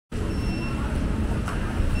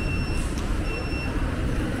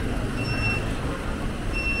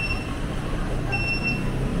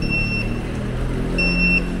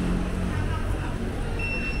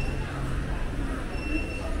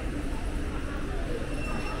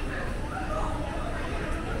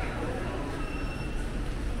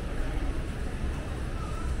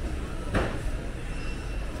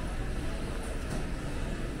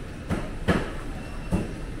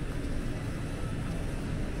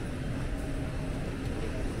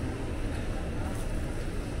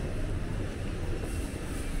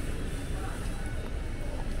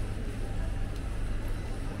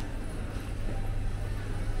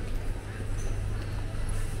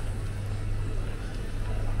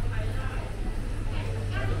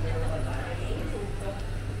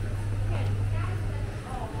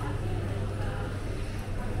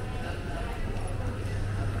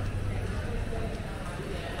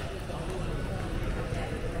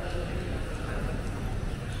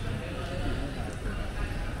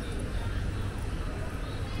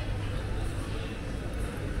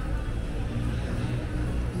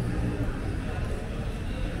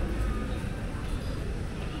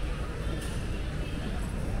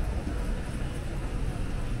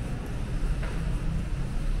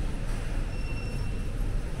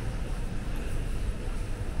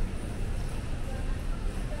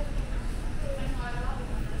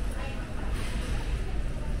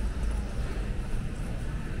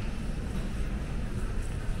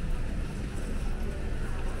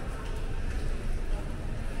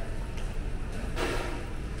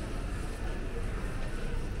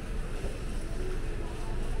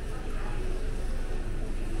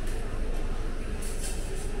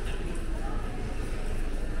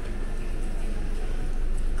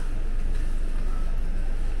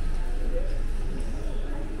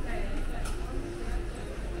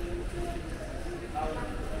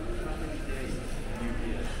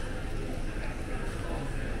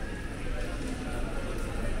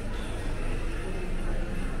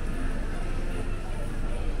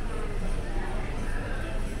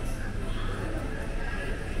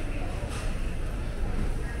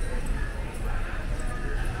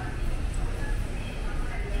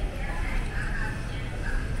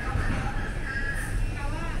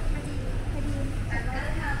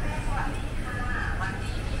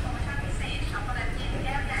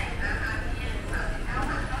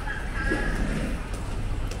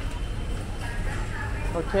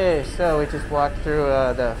Okay, so we just walked through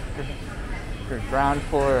the ground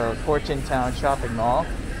floor of Fortune Town Shopping Mall,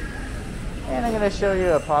 and I'm going to show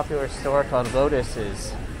you a popular store called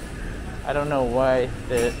Lotus's. I don't know why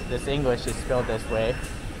this English is spelled this way.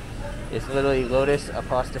 It's literally Lotus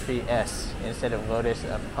apostrophe S instead of Lotus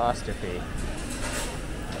apostrophe.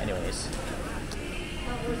 Anyways,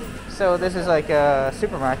 so this is like a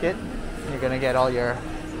supermarket. You're going to get all your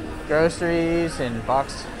groceries and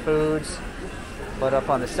boxed foods. But up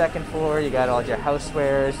on the second floor, you got all your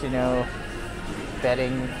housewares, you know,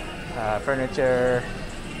 bedding, furniture,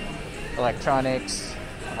 electronics,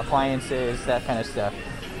 appliances, that kind of stuff.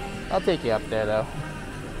 I'll take you up there though.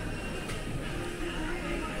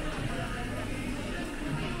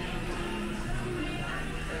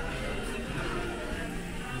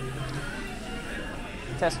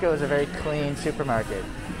 Tesco is a very clean supermarket.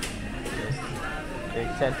 They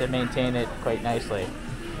tend to maintain it quite nicely.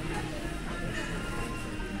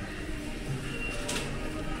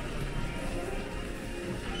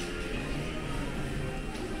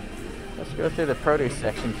 Let's go through the produce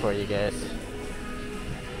section for you guys.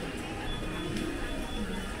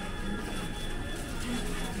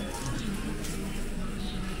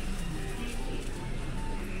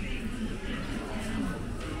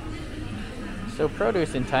 So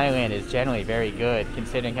produce in Thailand is generally very good,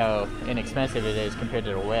 considering how inexpensive it is compared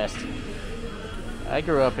to the West. I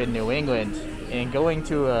grew up in New England, and going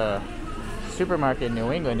to a supermarket in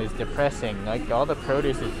New England is depressing. Like, all the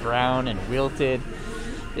produce is brown and wilted.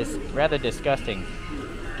 It's rather disgusting.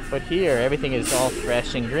 But here, everything is all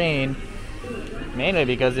fresh and green, mainly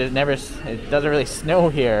because it doesn't really snow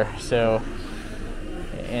here. So,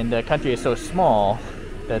 and the country is so small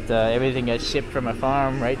that everything gets shipped from a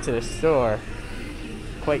farm right to the store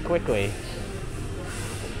quite quickly.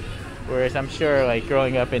 Whereas I'm sure, like,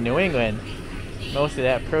 growing up in New England, most of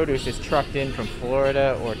that produce is trucked in from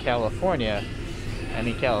Florida or California. I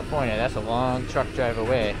mean, California, that's a long truck drive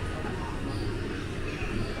away.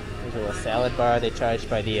 There's a little salad bar they charge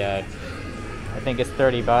by the, I think it's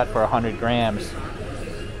 30 baht for 100 grams.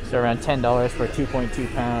 So around $10 for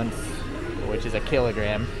 2.2 pounds, which is a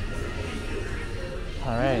kilogram.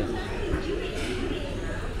 Alright.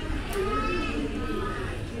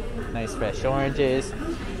 Nice fresh oranges.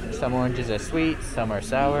 Some oranges are sweet, some are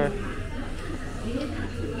sour.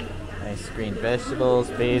 Nice green vegetables,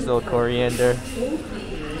 basil, coriander.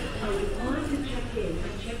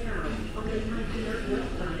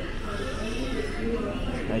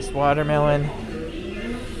 Nice watermelon.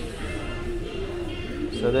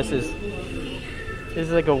 So this is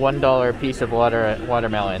like a $1 piece of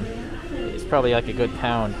watermelon. It's probably like a good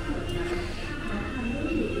pound.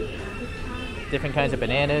 Different kinds of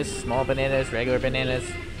bananas, small bananas, regular bananas,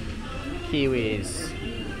 kiwis.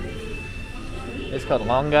 It's called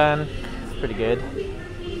longan. It's pretty good.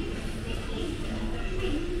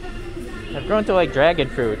 I've grown to like dragon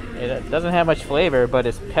fruit. It doesn't have much flavor, but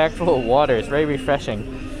it's packed full of water. It's very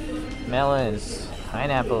refreshing. Melons,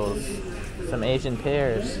 pineapples, some Asian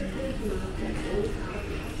pears.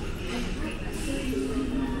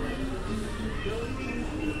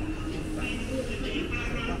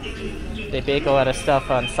 They bake a lot of stuff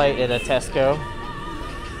on site at a Tesco.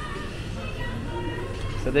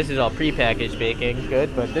 So this is all pre-packaged baking,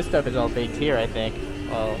 good, but this stuff is all baked here, I think.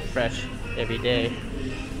 All fresh every day.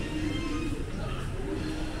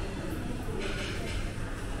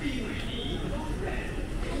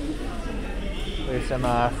 There's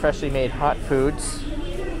some freshly made hot foods.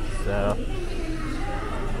 So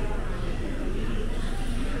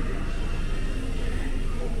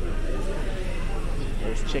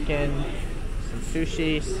there's chicken, some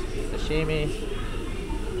sushi, sashimi,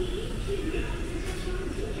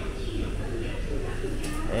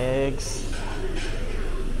 eggs.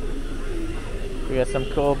 We got some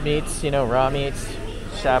cold meats, you know, raw meats,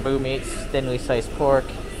 shabu meats, thinly sliced pork,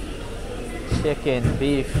 chicken,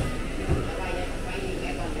 beef.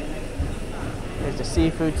 There's the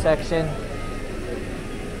seafood section.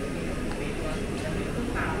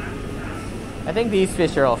 I think these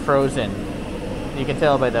fish are all frozen. You can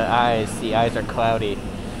tell by the eyes are cloudy.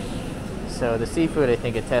 So the seafood, I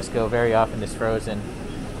think, at Tesco very often is frozen.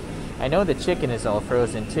 I know the chicken is all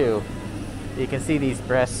frozen too. You can see these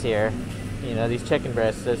breasts here. You know, these chicken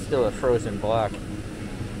breasts, that's still a frozen block.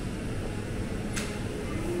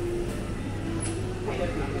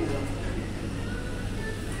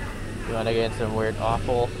 You want to get some weird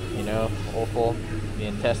offal, you know, offal, the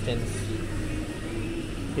intestines,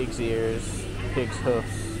 pig's ears, pig's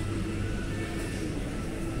hoofs,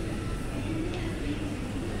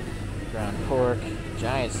 ground pork,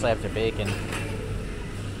 giant slabs of bacon,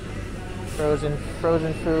 frozen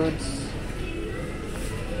foods,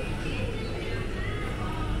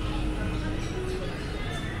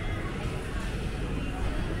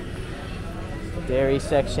 Dairy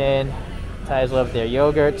section. Thais love their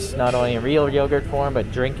yogurts, not only in real yogurt form,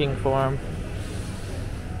 but drinking form.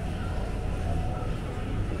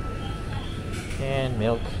 And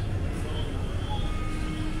milk.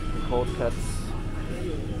 Cold cuts.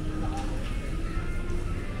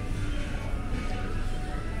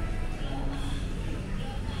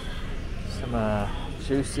 Some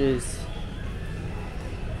juices.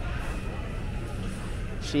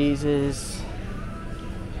 Cheeses.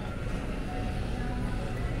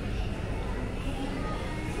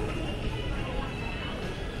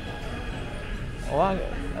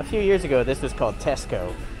 A few years ago, this was called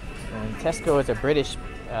Tesco. And Tesco is a British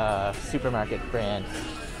supermarket brand.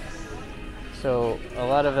 So a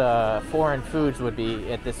lot of foreign foods would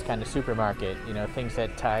be at this kind of supermarket, you know, things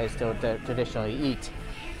that Thais don't traditionally eat.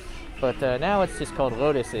 But now it's just called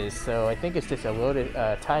Lotus's, so I think it's just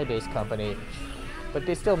a Thai-based company. But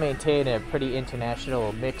they still maintain a pretty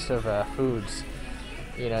international mix of foods.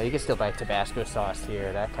 You know, you can still buy Tabasco sauce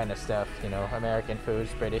here, that kind of stuff, you know, American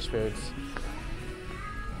foods, British foods.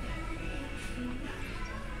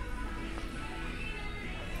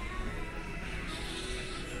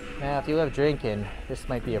 Now, if you love drinking, this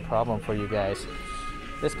might be a problem for you guys.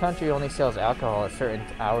 This country only sells alcohol at certain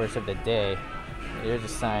hours of the day. There's a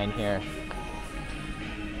sign here.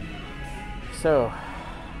 So,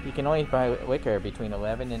 you can only buy liquor between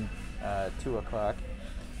 11 and 2 o'clock,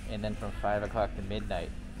 and then from 5 o'clock to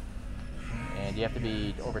midnight. And you have to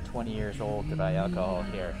be over 20 years old to buy alcohol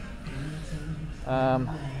here. I'm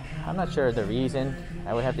not sure the reason.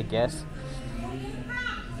 I would have to guess.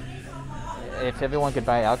 If everyone could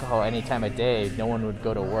buy alcohol any time of day, no one would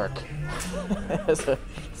go to work. That's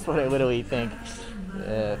what I literally think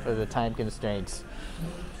for the time constraints.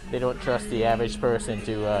 They don't trust the average person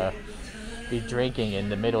to be drinking in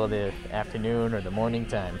the middle of the afternoon or the morning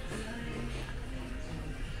time.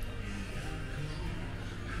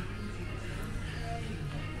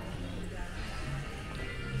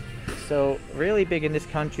 So really big in this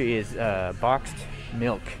country is boxed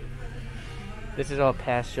milk. This is all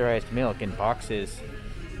pasteurized milk in boxes,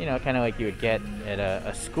 you know, kind of like you would get at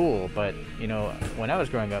a school. But, you know, when I was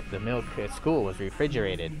growing up, the milk at school was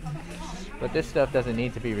refrigerated. But this stuff doesn't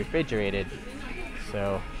need to be refrigerated.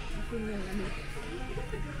 So,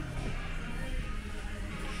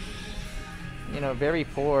 you know, very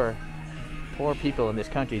poor people in this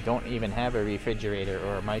country don't even have a refrigerator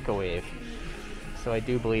or a microwave. So I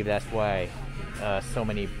do believe that's why so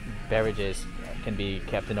many beverages can be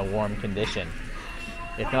kept in a warm condition.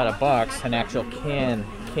 If not a box, an actual can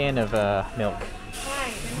of milk.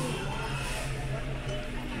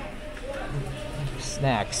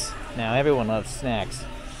 Snacks. Now everyone loves snacks.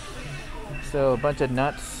 So a bunch of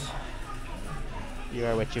nuts. You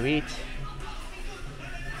are what you eat.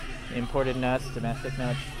 Imported nuts, domestic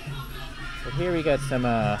nuts. But here we got some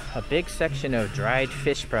a big section of dried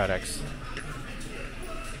fish products.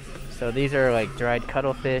 So these are like dried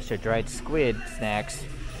cuttlefish or dried squid snacks.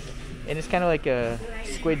 And it's kind of like a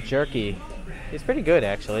squid jerky. It's pretty good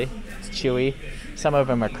actually. It's chewy. Some of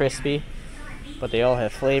them are crispy, but they all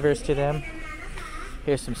have flavors to them.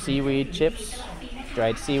 Here's some seaweed chips,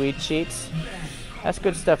 dried seaweed sheets. That's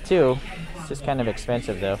good stuff too. It's just kind of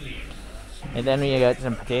expensive though. And then we got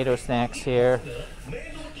some potato snacks here.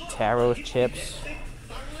 Taro chips.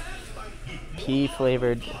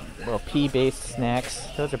 Pea-based snacks.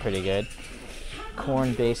 Those are pretty good.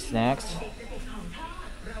 Corn-based snacks.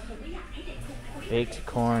 Baked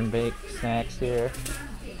snacks here.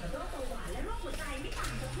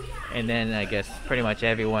 And then I guess pretty much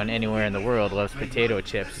everyone anywhere in the world loves potato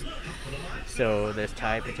chips. So there's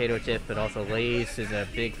Thai potato chips, but also Lay's is a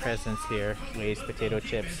big presence here. Lay's potato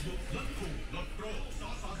chips.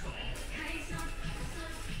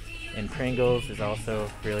 And Pringles is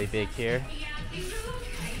also really big here.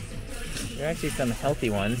 There are actually some healthy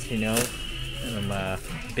ones, you know, some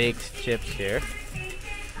baked chips here.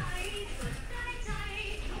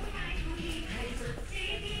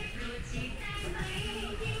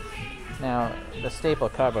 Now, the staple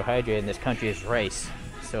carbohydrate in this country is rice.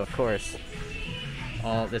 So of course,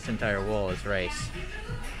 all this entire wall is rice.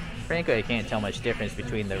 Frankly, I can't tell much difference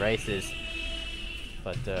between the rices,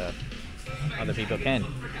 but other people can.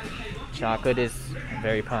 Chocolate is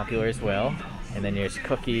very popular as well. And then there's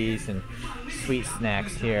cookies and sweet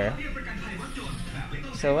snacks here.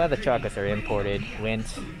 So a lot of the chocolates are imported. Lindt,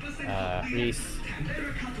 Reese,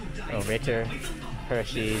 Ritter,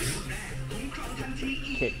 Hershey's,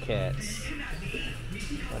 Kit Kats.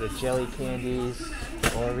 A lot of jelly candies,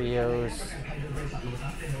 Oreos,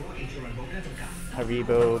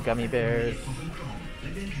 Haribo gummy bears,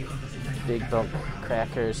 big bulk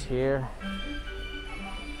crackers here.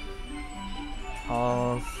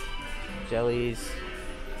 Halls, jellies.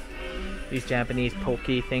 These Japanese poke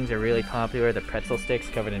things are really popular. The pretzel sticks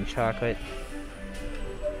covered in chocolate.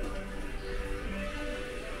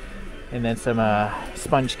 And then some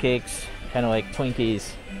sponge cakes, kind of like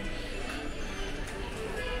Twinkies.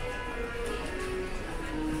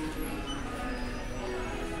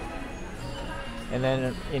 And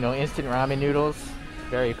then, you know, instant ramen noodles,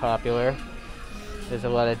 very popular. There's a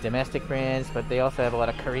lot of domestic brands, but they also have a lot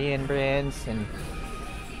of Korean brands and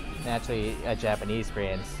naturally Japanese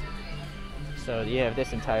brands. So you have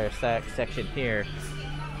this entire section here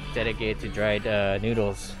dedicated to dried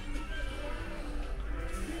noodles.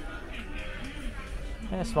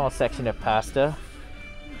 And a small section of pasta.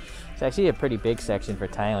 It's actually a pretty big section for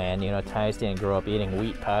Thailand. You know, Thais didn't grow up eating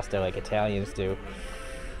wheat pasta like Italians do.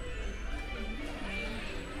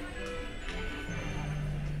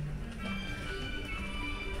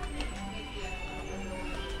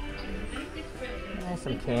 And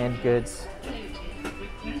some canned goods.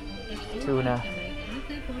 Tuna.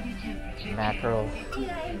 Mackerel.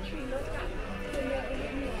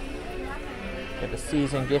 Got the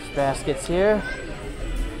seasoned gift baskets here.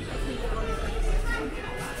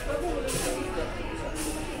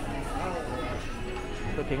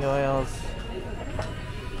 Cooking oils.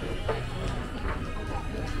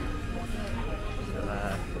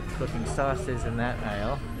 Some cooking sauces in that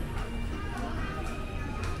aisle.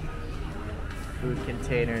 Food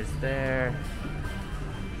containers there.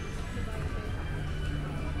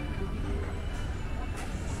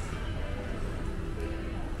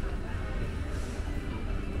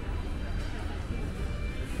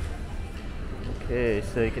 Okay,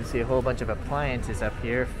 so you can see a whole bunch of appliances up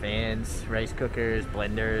here. Fans, rice cookers,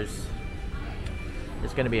 blenders.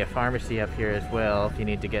 There's going to be a pharmacy up here as well if you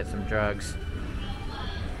need to get some drugs.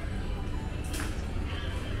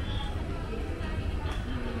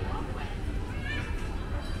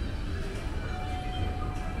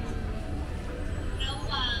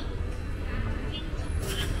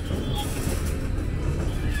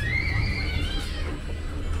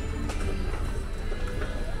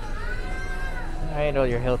 And all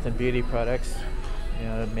your health and beauty products, you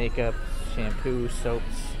know, makeup, shampoo, soaps,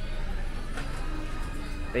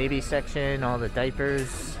 baby section, all the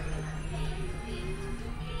diapers,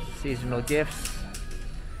 seasonal gifts,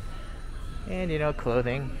 and you know,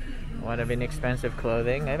 clothing. A lot of inexpensive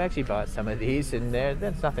clothing. I've actually bought some of these, and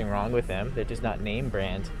there's nothing wrong with them. They're just not name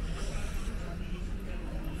brand.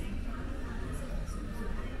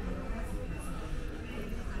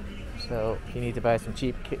 So if you need to buy some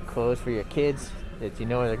cheap clothes for your kids that you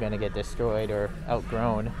know they're going to get destroyed or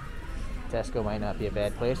outgrown, Tesco might not be a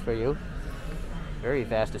bad place for you. Very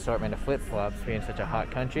vast assortment of flip-flops being such a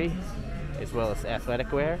hot country, as well as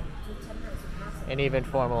athletic wear, and even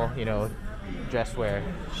formal, you know, dress wear,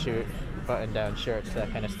 button-down shirts,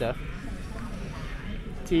 that kind of stuff.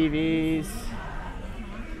 TVs.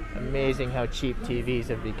 Amazing how cheap TVs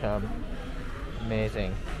have become.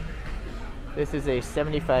 Amazing. This is a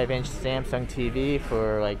 75-inch Samsung TV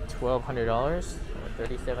for like $1,200 or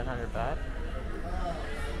 3,700 baht.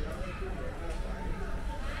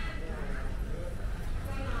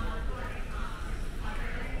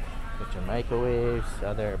 Got your microwaves,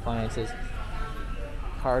 other appliances,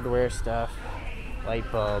 hardware stuff,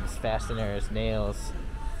 light bulbs, fasteners, nails.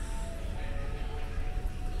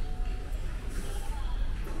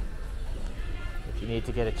 If you need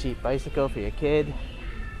to get a cheap bicycle for your kid,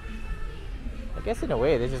 I guess in a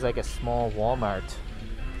way this is like a small Walmart.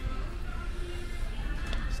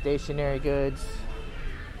 Stationery goods.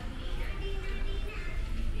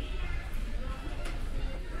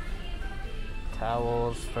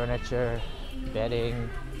 Towels, furniture, bedding.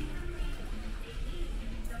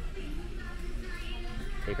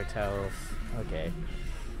 Paper towels. Okay,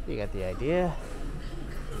 you got the idea.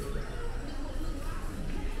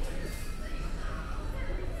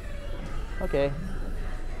 Okay.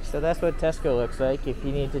 So that's what Tesco looks like. If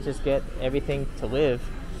you need to just get everything to live,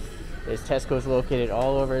 there's Tesco's located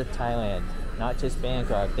all over Thailand, not just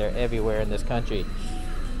Bangkok. They're everywhere in this country,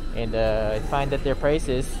 and I find that their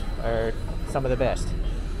prices are some of the best.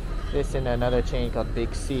 This and another chain called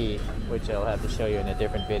Big C, which I'll have to show you in a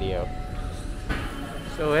different video.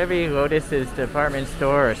 So every Lotus's department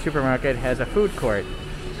store or supermarket has a food court,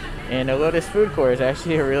 and a Lotus food court is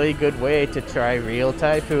actually a really good way to try real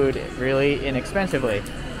Thai food really inexpensively.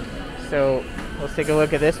 So let's take a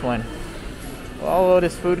look at this one. Well, all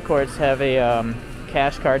Lotus food courts have a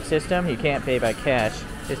cash card system. You can't pay by cash,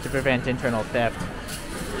 just to prevent internal theft.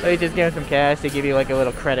 So you just give them some cash, they give you like a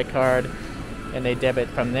little credit card, and they debit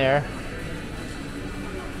from there.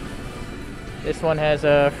 This one has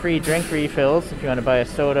free drink refills. If you want to buy a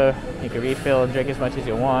soda, you can refill and drink as much as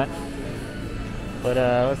you want. But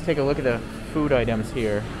let's take a look at the food items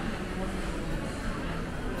here.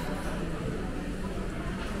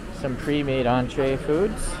 Some pre-made entree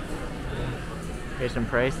foods. Here's some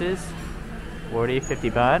prices. 40,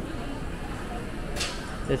 50 baht.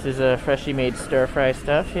 This is a freshly made stir-fry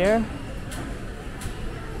stuff here.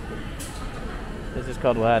 This is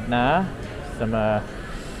called lad na. Some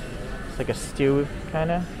it's like a stew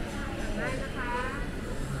kinda.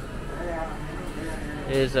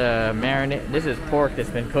 Is marinade. This is pork that's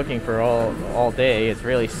been cooking for all day. It's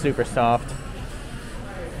really super soft.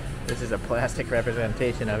 This is a plastic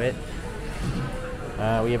representation of it.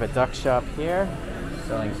 We have a duck shop here,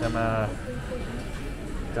 selling some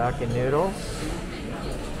duck and noodles.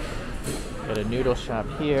 Got a noodle shop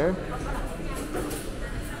here.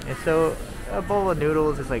 And so a bowl of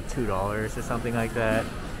noodles is like $2 or something like that.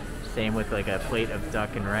 Same with like a plate of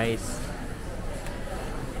duck and rice.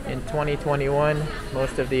 In 2021,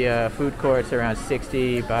 most of the food courts are around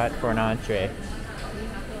 60 baht for an entree.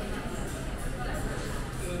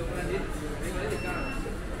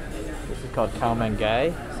 This is called khao man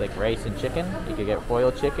gai. It's like rice and chicken. You could get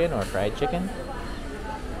boiled chicken or fried chicken.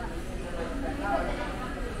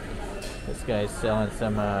 This guy's selling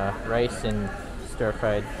some rice and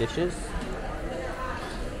stir-fried dishes.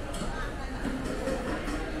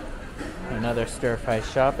 Another stir-fry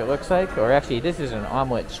shop, it looks like. Or actually, this is an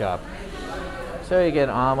omelet shop. So you get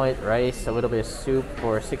an omelet, rice, a little bit of soup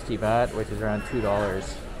for 60 baht, which is around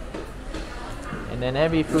 $2. And then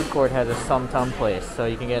every food court has a som tam place. So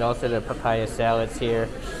you can get also the papaya salads here.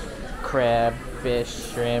 Crab,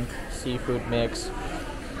 fish, shrimp, seafood mix,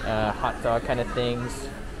 hot dog kind of things.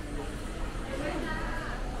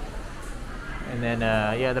 And then,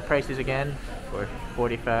 yeah, the prices again for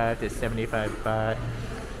 45 to 75 baht.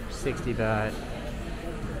 60 baht.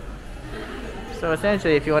 So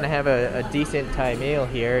essentially, if you want to have a decent Thai meal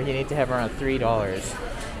here, you need to have around $3.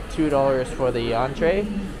 $2 for the entree,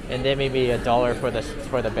 and then maybe $1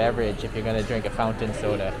 for the beverage if you're going to drink a fountain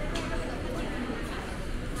soda.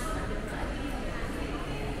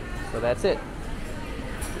 So that's it.